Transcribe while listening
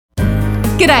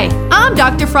G'day, I'm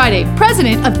Dr. Friday,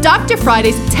 president of Dr.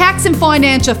 Friday's Tax and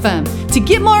Financial Firm. To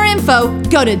get more info,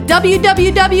 go to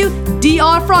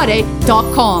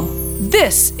www.drfriday.com.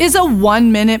 This is a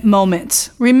 1-minute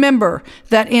moment. Remember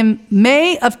that in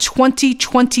May of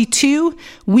 2022,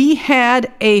 we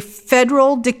had a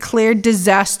federal declared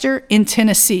disaster in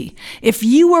Tennessee. If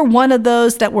you were one of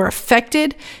those that were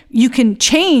affected, you can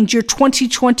change your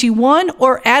 2021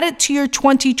 or add it to your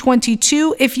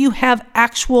 2022 if you have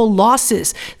actual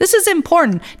losses. This is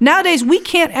important. Nowadays, we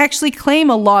can't actually claim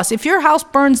a loss. If your house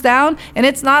burns down and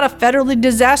it's not a federally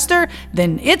disaster,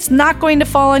 then it's not going to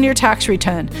fall on your tax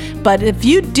return. But if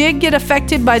you did get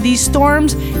affected by these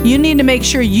storms, you need to make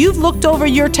sure you've looked over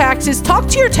your taxes. Talk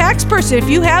to your tax person. If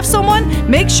you have someone,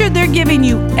 make sure they're giving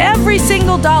you every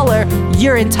single dollar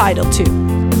you're entitled to.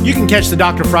 You can catch the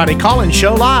Dr. Friday call-in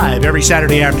show live every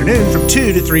Saturday afternoon from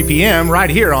 2 to 3 p.m. right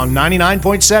here on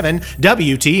 99.7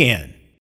 WTN.